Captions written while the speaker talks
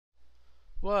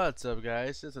What's up,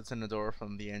 guys? This is Tinador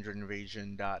from the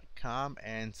AndroidInvasion.com,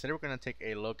 and today we're going to take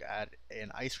a look at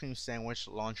an ice cream sandwich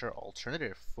launcher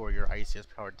alternative for your ICS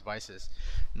powered devices.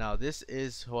 Now, this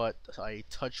is what a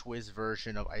TouchWiz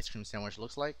version of ice cream sandwich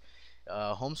looks like.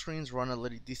 Home screens run a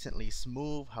little decently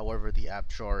smooth, however, the app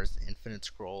drawer is infinite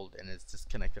scrolled and it's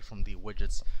disconnected from the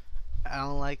widgets. I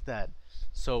don't like that.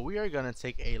 So we are going to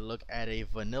take a look at a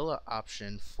vanilla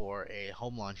option for a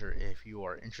home launcher if you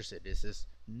are interested. This is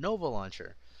Nova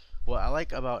Launcher. What I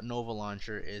like about Nova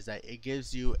Launcher is that it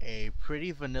gives you a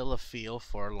pretty vanilla feel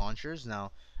for launchers.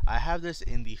 Now, I have this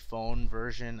in the phone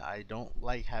version. I don't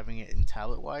like having it in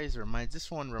tablet wise. This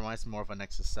one reminds me more of a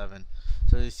Nexus 7.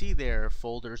 So you see there,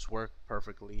 folders work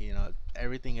perfectly.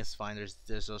 Everything is fine. There's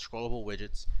those scrollable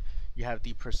widgets. You have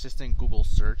the persistent Google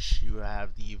search. You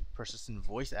have the persistent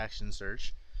voice action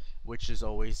search, which is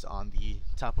always on the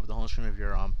top of the home screen if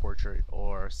you're on portrait,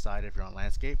 or side if you're on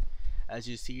landscape. As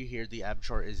you see here, the app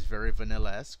drawer is very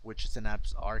vanilla-esque, which is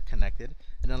apps are connected.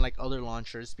 And unlike other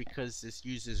launchers, because this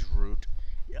uses root,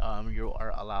 you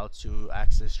are allowed to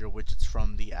access your widgets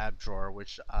from the app drawer,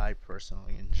 which I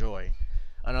personally enjoy.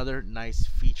 Another nice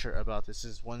feature about this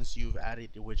is once you've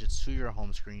added the widgets to your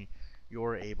home screen,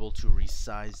 you're able to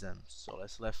resize them. So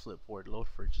let's let Flipboard load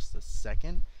for just a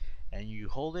second, and you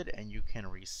hold it and you can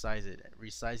resize it.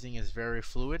 Resizing is very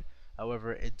fluid.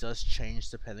 However, it does change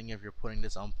depending if you're putting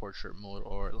this on portrait mode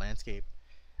or landscape.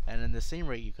 And in the same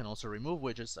rate, you can also remove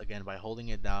widgets again by holding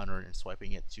it down or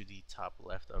swiping it to the top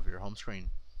left of your home screen.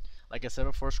 Like I said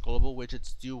before, scrollable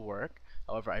widgets do work.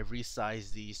 However, I've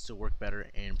resized these to work better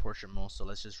in portrait mode. So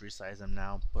let's just resize them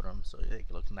now, put them so they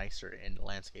can look nicer in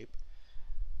landscape.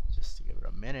 Just to give it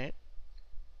a minute,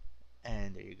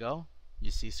 and there you go.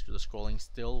 You see the scrolling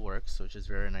still works, which is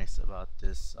very nice about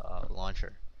this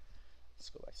launcher. Let's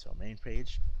go back to our main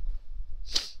page.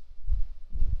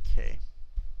 Okay.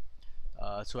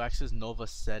 To access Nova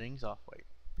settings,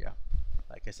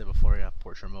 like I said before, you have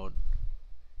portrait mode,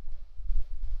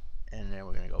 and then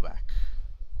we're gonna go back.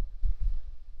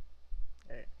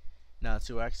 Okay. Now,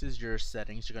 to access your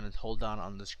settings, you're gonna hold down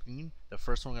on the screen. The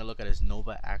first one we're gonna look at is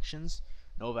Nova Actions.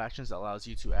 Nova Actions allows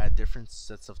you to add different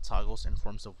sets of toggles in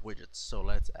forms of widgets. So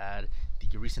let's add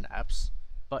the recent apps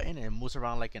button, and it moves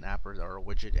around like an app or a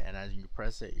widget, and as you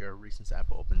press it, your recent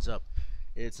app opens up.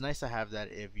 It's nice to have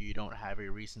that if you don't have a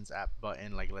recent app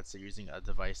button, like let's say using a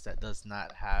device that does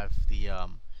not have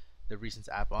the recent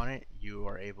app on it. You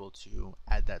are able to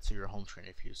add that to your home screen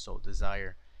if you so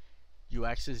desire. You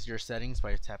access your settings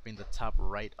by tapping the top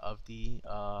right of the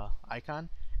icon,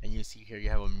 and you see here you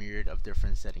have a myriad of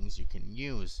different settings you can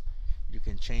use. You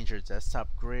can change your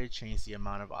desktop grid, change the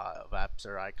amount of apps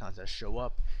or icons that show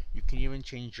up. You can even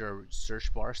change your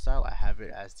search bar style. I have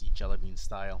it as the Jelly Bean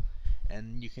style.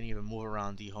 And you can even move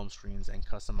around the home screens and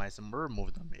customize them or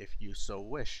remove them if you so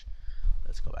wish.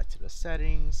 Let's go back to the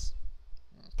settings.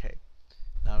 Okay,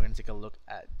 now we're going to take a look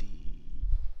at the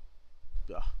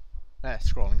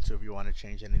scrolling too. If you want to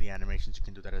change any of the animations, you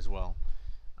can do that as well.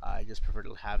 I just prefer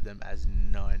to have them as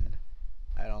none.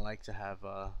 I don't like to have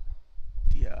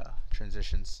the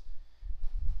transitions.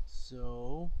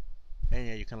 So, and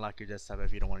yeah, you can lock your desktop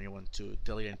if you don't want anyone to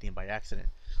delete anything by accident.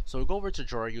 So we'll go over to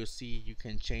drawer. You'll see you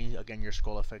can change again your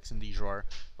scroll effects in the drawer,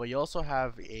 but you also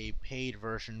have a paid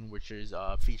version which is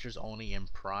features only in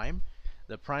Prime.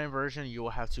 The Prime version you will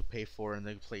have to pay for in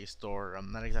the Play Store.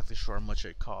 I'm not exactly sure how much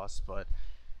it costs, but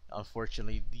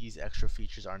unfortunately, these extra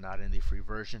features are not in the free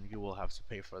version. You will have to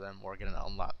pay for them or get an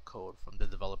unlock code from the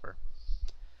developer.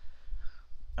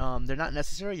 They're not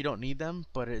necessary, you don't need them,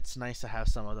 but it's nice to have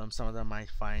some of them. Some of them I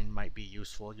find might be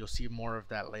useful. You'll see more of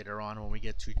that later on when we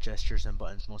get to gestures and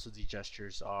buttons. Most of the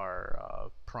gestures are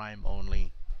Prime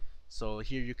only. So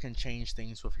here you can change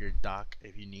things with your dock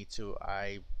if you need to.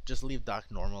 I just leave dock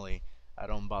normally. I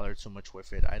don't bother too much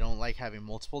with it. I don't like having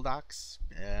multiple docks.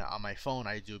 On my phone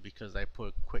I do because I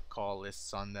put quick call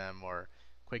lists on them or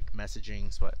quick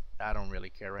messagings, but I don't really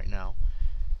care right now.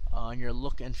 On your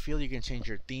look and feel, you can change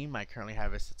your theme. I currently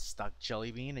have a stock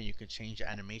Jelly Bean, and you can change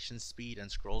animation speed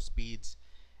and scroll speeds.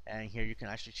 And here you can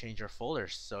actually change your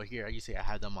folders. So here you see I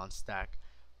have them on stack,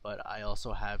 but I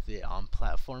also have the on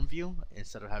platform view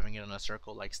instead of having it in a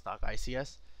circle like stock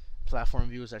ICS. Platform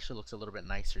views actually looks a little bit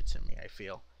nicer to me, I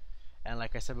feel. And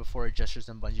like I said before, gestures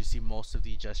and buttons, you see most of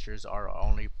the gestures are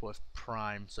only with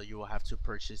Prime, so you will have to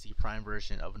purchase the Prime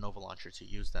version of Nova Launcher to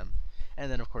use them.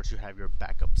 And then of course you have your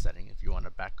backup setting if you want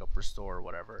to backup, restore, or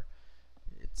whatever.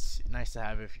 It's nice to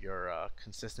have if you're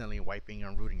consistently wiping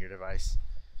and rooting your device.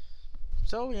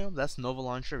 So that's Nova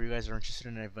Launcher. If you guys are interested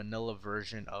in a vanilla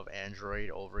version of Android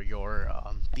over your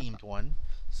themed one.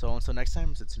 So until next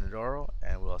time, it's Tinadoro,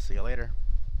 and we'll see you later.